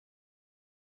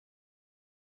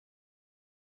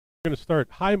Going to start.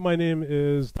 Hi, my name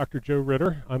is Dr. Joe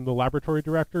Ritter. I'm the laboratory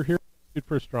director here at the Institute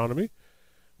for Astronomy.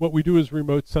 What we do is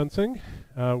remote sensing.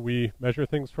 We measure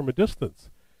things from a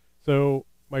distance. So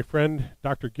my friend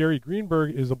Dr. Gary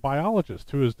Greenberg is a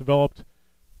biologist who has developed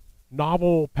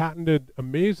novel, patented,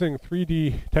 amazing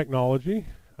 3D technology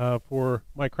for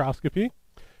microscopy.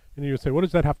 And you would say, what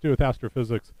does that have to do with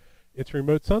astrophysics? It's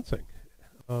remote sensing.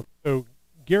 So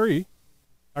Gary,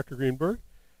 Dr. Greenberg,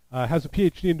 has a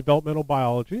PhD in developmental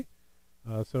biology.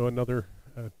 So another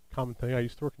common thing. I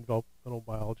used to work in developmental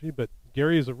biology, but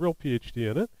Gary is a real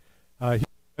PhD in it. He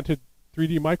invented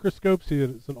 3D microscopes. He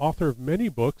is an author of many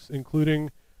books, including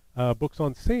books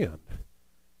on sand,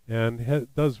 and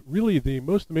does really the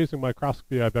most amazing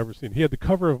microscopy I've ever seen. He had the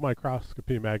cover of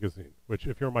Microscopy magazine, which,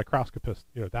 if you're a microscopist,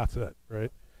 that's it,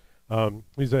 right?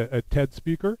 He's a TED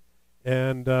speaker.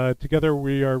 And together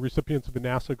we are recipients of a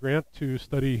NASA grant to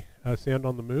study sand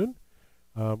on the moon,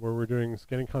 where we're doing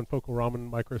scanning confocal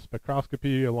Raman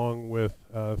microspectroscopy along with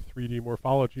 3D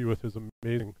morphology with his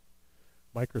amazing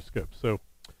microscope. So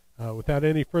without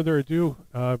any further ado,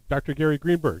 Dr. Gary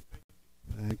Greenberg.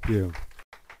 Thank you.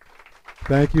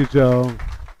 Thank you, Joe.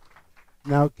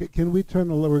 Now, can we turn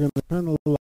we're going to turn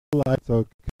the lights, okay.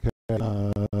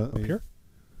 Up here?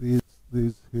 These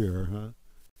here, huh?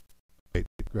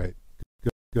 Great.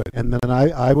 Good. And then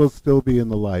I will still be in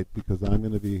the light because I'm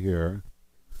going to be here.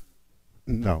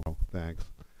 No, thanks.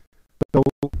 So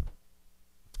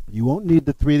you won't need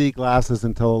the 3D glasses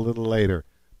until a little later.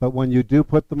 But when you do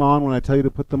put them on, when I tell you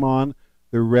to put them on,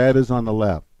 the red is on the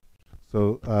left.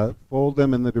 So fold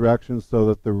them in the direction so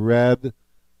that the red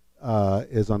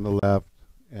is on the left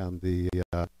and the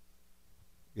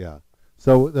yeah.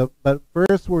 So but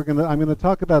first I'm going to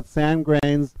talk about sand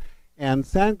grains. And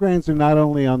sand grains are not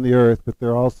only on the Earth, but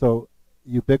they're also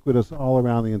ubiquitous all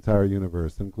around the entire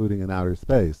universe, including in outer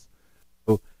space.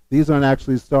 So these aren't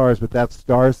actually stars, but that's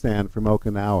star sand from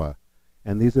Okinawa.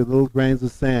 And these are little grains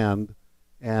of sand,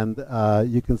 and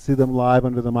you can see them live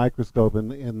under the microscope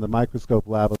in the microscope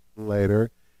lab a little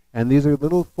later. And these are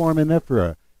little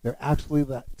foraminifera. They're actually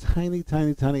the tiny,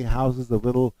 tiny, tiny houses of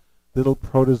little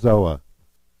protozoa.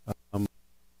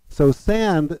 So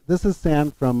sand, this is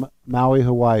sand from Maui,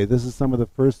 Hawaii. This is some of the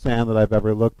first sand that I've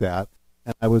ever looked at.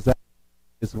 And I was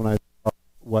amazed when I saw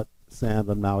what sand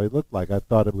on Maui looked like. I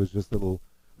thought it was just little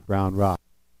brown rock.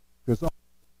 There's all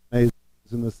amazing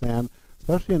things in the sand,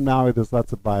 especially in Maui. There's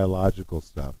lots of biological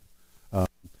stuff.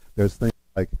 There's things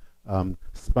like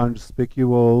sponge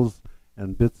spicules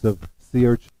and bits of sea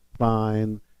urchin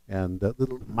spine and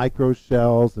little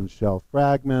microshells and shell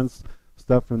fragments,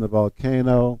 stuff from the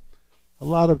volcano. A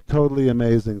lot of totally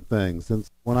amazing things. And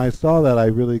when I saw that, I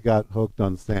really got hooked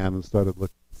on sand and started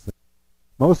looking at sand.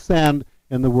 Most sand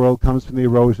in the world comes from the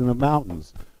erosion of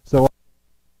mountains. So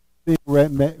being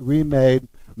remade,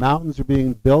 mountains are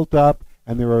being built up,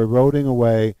 and they're eroding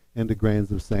away into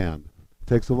grains of sand. It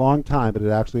takes a long time, but it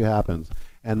actually happens.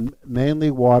 And mainly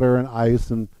water and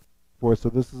ice and forth. So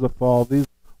this is a fall. These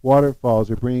waterfalls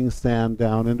are bringing sand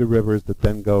down into rivers that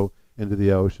then go into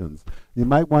the oceans. You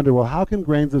might wonder, well, how can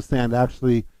grains of sand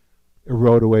actually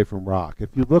erode away from rock? If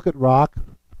you look at rock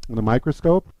with a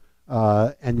microscope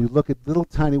and you look at little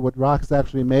tiny, what rock is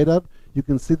actually made of, you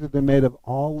can see that they're made of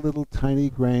all little tiny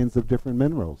grains of different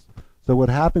minerals. So what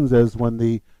happens is when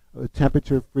the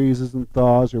temperature freezes and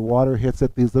thaws or water hits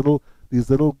it, these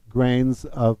little grains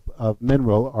of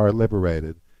mineral are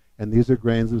liberated. And these are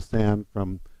grains of sand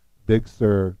from Big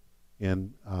Sur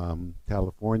in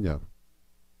California.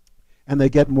 And they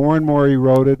get more and more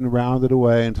eroded and rounded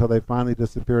away until they finally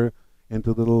disappear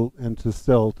into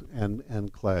silt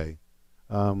and clay.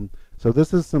 So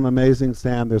this is some amazing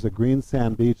sand. There's a green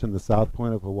sand beach in the south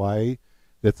point of Hawaii.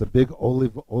 It's a big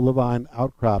olivine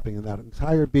outcropping, and that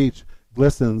entire beach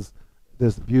glistens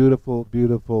this beautiful,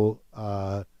 beautiful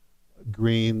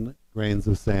green grains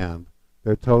of sand.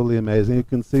 They're totally amazing. You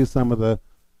can see some of the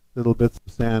little bits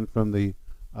of sand from the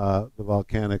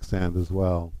volcanic sand as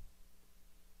well.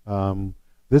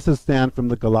 This is sand from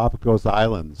the Galapagos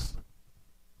Islands,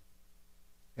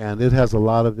 and it has a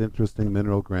lot of interesting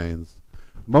mineral grains.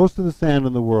 Most of the sand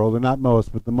in the world, or not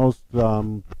most, but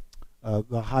the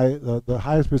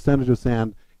highest percentage of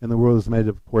sand in the world is made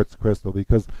of quartz crystal,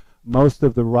 because most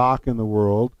of the rock in the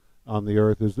world on the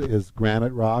Earth is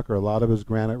granite rock, or a lot of it is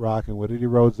granite rock, and when it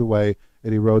erodes away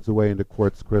into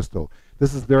quartz crystal.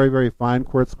 This is very, very fine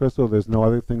quartz crystal. There's no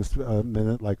other things in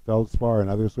it like feldspar and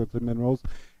other sorts of minerals.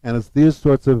 And it's these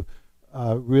sorts of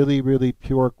really, really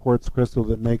pure quartz crystal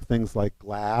that make things like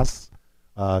glass,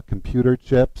 computer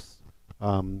chips.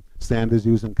 Sand is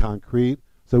used in concrete.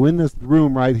 So in this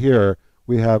room right here,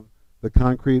 we have the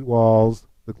concrete walls,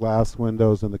 the glass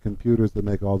windows and the computers that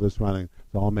make all this running.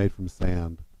 It's all made from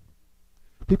sand.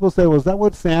 People say, well, is that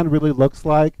what sand really looks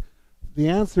like? The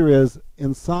answer is,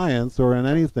 in science or in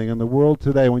anything in the world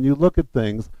today, when you look at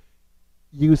things,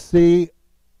 you see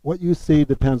what you see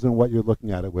depends on what you're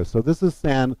looking at it with. So this is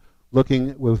sand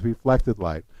looking with reflected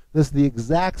light. This is the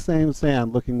exact same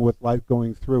sand looking with light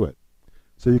going through it.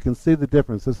 So you can see the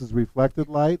difference. This is reflected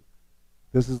light.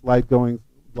 This is light going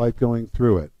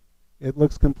through it. It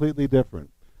looks completely different.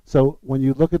 So when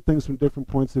you look at things from different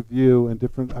points of view and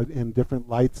different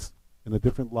lights, in a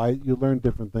different light, you learn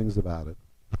different things about it.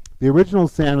 The original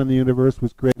sand in the universe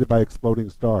was created by exploding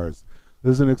stars.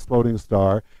 This is an exploding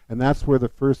star, and that's where the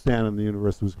first sand in the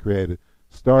universe was created.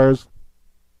 Stars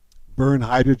burn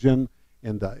hydrogen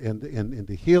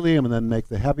into helium and then make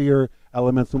the heavier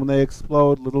elements, and when they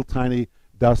explode, little tiny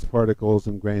dust particles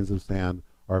and grains of sand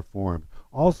are formed.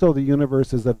 Also, the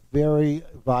universe is a very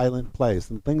violent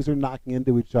place, and things are knocking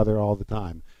into each other all the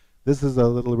time. This is a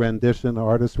little rendition, an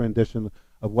artist's rendition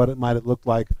of what it might have looked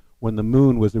like when the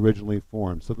moon was originally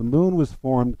formed. So the moon was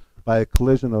formed by a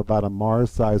collision of about a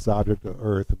Mars-sized object to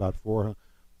Earth about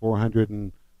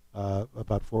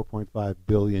 4.5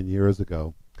 billion years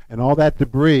ago. And all that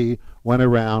debris went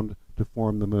around to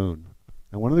form the moon.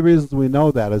 And one of the reasons we know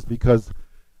that is because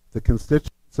the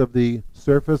constituents of the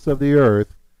surface of the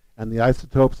Earth and the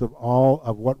isotopes of all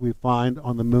of what we find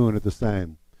on the moon are the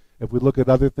same. If we look at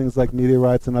other things like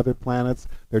meteorites and other planets,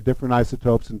 there are different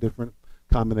isotopes and different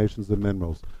combinations of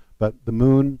minerals. But the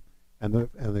moon and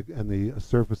the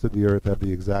surface of the Earth have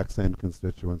the exact same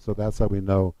constituents. So that's how we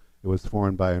know it was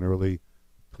formed by an early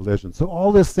collision. So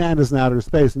all this sand is in outer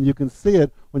space, and you can see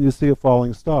it when you see a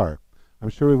falling star. I'm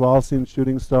sure we've all seen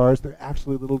shooting stars. They're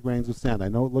actually little grains of sand. I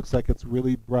know it looks like it's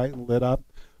really bright and lit up,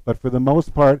 but for the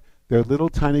most part, they're little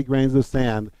tiny grains of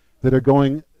sand that are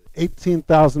going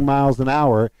 18,000 miles an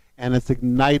hour, and it's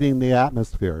igniting the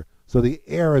atmosphere. So the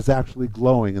air is actually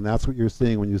glowing, and that's what you're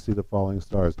seeing when you see the falling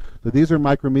stars. So these are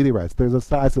micrometeorites. They're the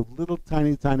size of little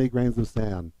tiny, tiny grains of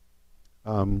sand.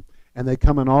 And they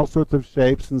come in all sorts of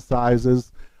shapes and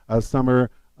sizes. Some are,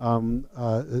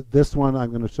 this one I'm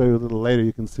going to show you a little later.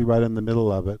 You can see right in the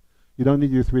middle of it. You don't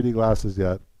need your 3D glasses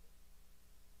yet.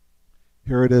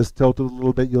 Here it is, tilted a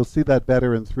little bit. You'll see that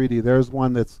better in 3D. There's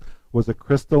one that was a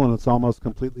crystal, and it's almost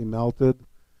completely melted.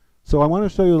 So I want to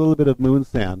show you a little bit of moon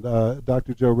sand.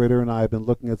 Dr. Joe Ritter and I have been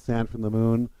looking at sand from the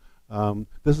moon.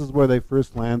 This is where they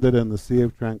first landed in the Sea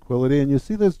of Tranquility. And you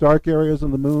see those dark areas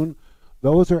on the moon?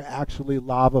 Those are actually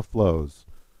lava flows.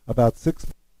 About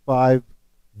 6.5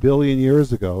 billion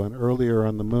years ago and earlier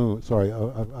on the moon, sorry,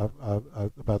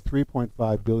 about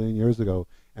 3.5 billion years ago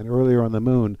and earlier on the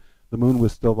moon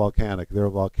was still volcanic. There are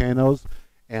volcanoes,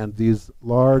 and these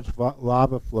large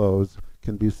lava flows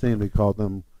can be seen. We call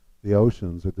them the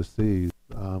oceans or the seas.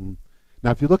 Now,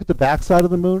 if you look at the backside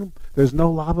of the moon, there's no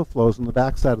lava flows on the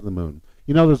backside of the moon.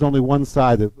 You know, there's only one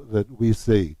side that we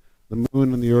see. The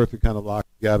moon and the Earth are kind of locked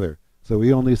together, so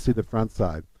we only see the front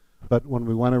side. But when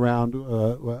we went around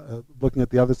looking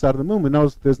at the other side of the moon, we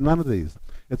noticed there's none of these.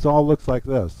 It all looks like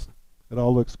this. It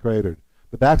all looks cratered.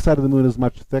 The backside of the moon is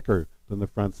much thicker than the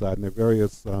front side, and there are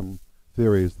various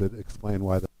theories that explain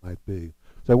why that might be.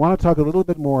 So I want to talk a little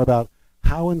bit more about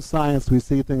how in science we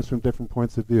see things from different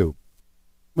points of view.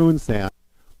 Moon sand,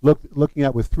 looking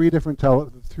at with three different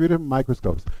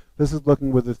microscopes. This is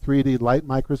looking with a 3D light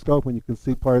microscope, and you can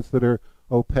see parts that are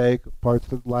opaque, parts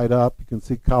that light up. You can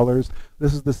see colors.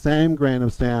 This is the same grain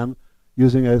of sand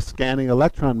using a scanning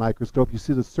electron microscope. You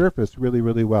see the surface really,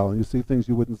 really well, and you see things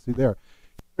you wouldn't see there.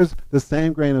 Here's the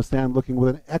same grain of sand looking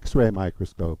with an X-ray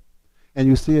microscope. And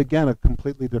you see, again, a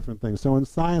completely different thing. So in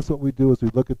science, what we do is we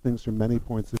look at things from many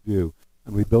points of view,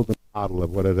 and we build a model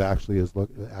of what it actually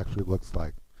looks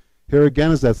like. Here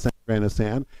again is that same grain of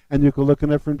sand, and you can look at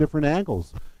it from different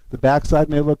angles. The backside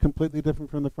may look completely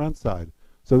different from the front side.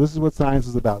 So this is what science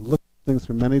is about, looking at things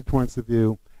from many points of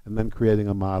view and then creating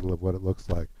a model of what it looks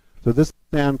like. So this is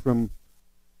sand from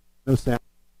the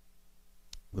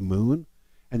moon,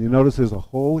 and you notice there's a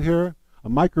hole here. A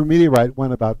micrometeorite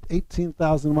went about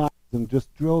 18,000 miles and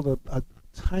just drilled a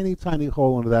tiny, tiny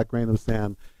hole into that grain of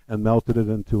sand and melted it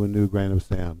into a new grain of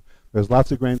sand. There's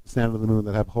lots of grains of sand on the moon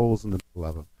that have holes in the middle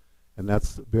of them, and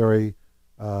that's very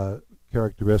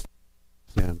characteristic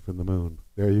of sand from the moon.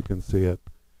 There you can see it.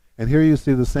 And here you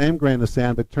see the same grain of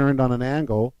sand but turned on an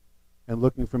angle and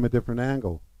looking from a different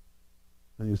angle.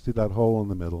 And you see that hole in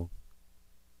the middle.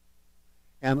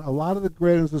 And a lot of the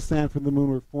grains of sand from the moon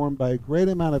were formed by a great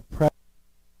amount of pressure,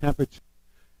 temperature,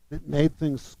 that made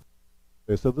things.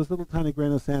 So this little tiny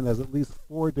grain of sand has at least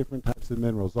 4 different types of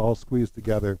minerals all squeezed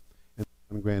together in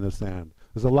one grain of sand.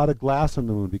 There's a lot of glass on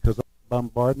the moon because of the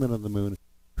bombardment of the moon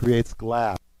creates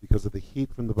glass because of the heat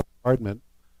from the bombardment.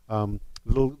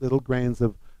 Little grains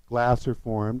of glass are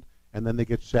formed, and then they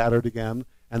get shattered again.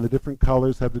 And the different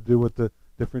colors have to do with the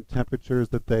different temperatures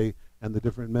that and the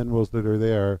different minerals that are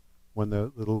there when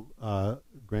the little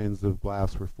grains of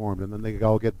glass were formed. And then they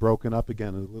all get broken up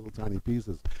again in little tiny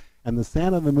pieces. And the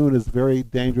sand on the moon is very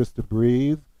dangerous to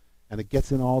breathe, and it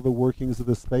gets in all the workings of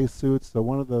the spacesuits. So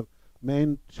one of the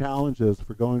main challenges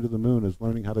for going to the moon is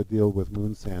learning how to deal with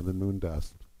moon sand and moon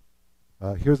dust.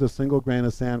 Here's a single grain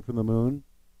of sand from the moon,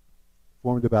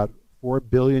 formed about 4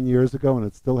 billion years ago, and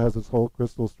it still has its whole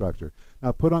crystal structure.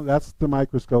 Now that's the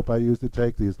microscope I use to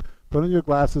take these. Put on your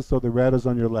glasses so the red is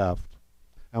on your left,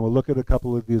 and we'll look at a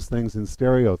couple of these things in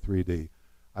stereo 3D.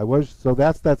 So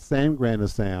that's that same grain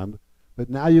of sand, but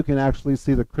now you can actually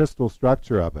see the crystal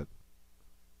structure of it.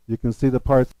 You can see the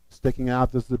parts sticking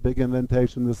out. This is a big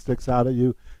indentation that sticks out at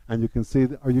you, and you can see.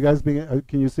 Are you guys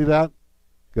can you see that?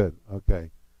 Good.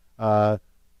 Okay.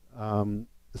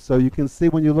 So you can see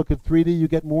when you look at 3D, you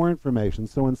get more information.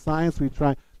 So in science, we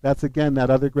try. That's again that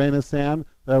other grain of sand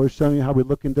that I was showing you how we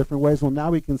look in different ways. Well,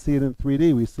 now we can see it in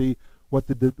 3D. We see what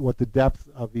the depth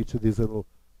of each of these little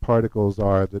particles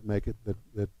are that make it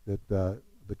the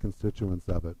constituents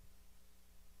of it.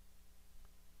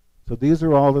 So these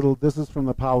are all little. This is from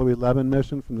the Apollo 11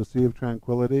 mission from the Sea of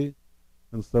Tranquility,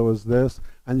 and so is this.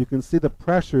 And you can see the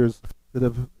pressures that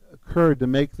have occurred to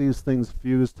make these things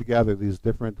fuse together. These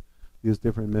different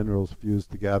minerals fuse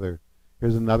together.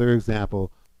 Here's another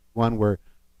example, one where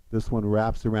this one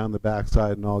wraps around the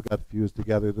backside and all got fused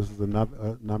together. This is a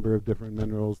number of different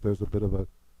minerals. There's a bit of a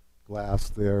glass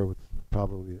there with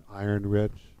probably iron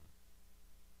rich.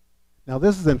 Now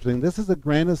this is interesting. This is a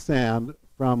grain of sand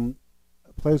from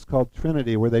a place called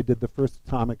Trinity where they did the first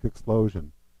atomic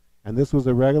explosion. And this was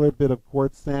a regular bit of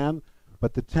quartz sand,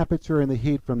 but the temperature and the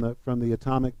heat from the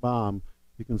atomic bomb,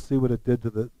 you can see what it did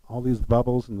to all these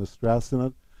bubbles and the stress in it.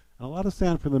 And a lot of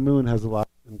sand from the moon has a lot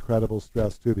of incredible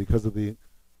stress too because of the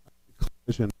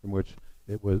collision from which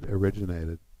it was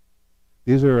originated.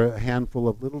 These are a handful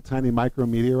of little tiny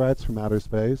micrometeorites from outer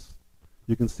space.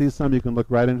 You can see some you can look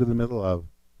right into the middle of.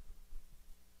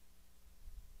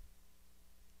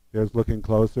 Here's looking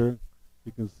closer.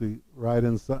 You can see right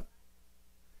inside.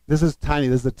 This is tiny.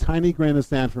 This is a tiny grain of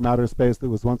sand from outer space that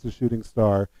was once a shooting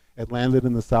star. It landed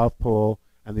in the South Pole,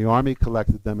 and the Army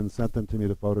collected them and sent them to me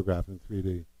to photograph in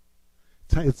 3D.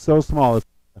 It's so small.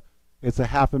 It's a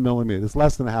half a millimeter. It's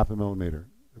less than a half a millimeter.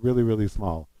 Really, really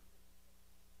small.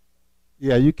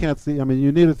 Yeah, you can't see. I mean,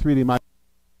 you need a 3D microscope.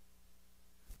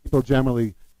 People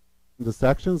generally into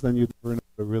sections, then you never know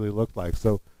what it really looked like.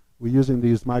 So we're using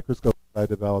these microscopes that I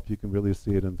developed. You can really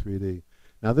see it in 3D.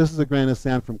 Now, this is a grain of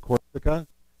sand from Corsica.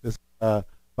 This is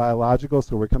biological,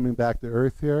 so we're coming back to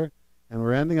Earth here. And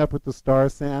we're ending up with the star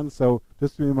sand. So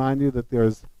just to remind you that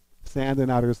there's sand in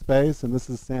outer space, and this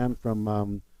is sand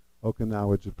from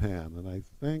Okinawa, Japan. And I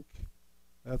think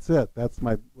that's it. That's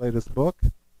my latest book,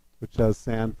 which has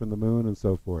sand from the moon and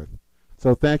so forth.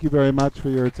 So thank you very much for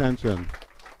your attention.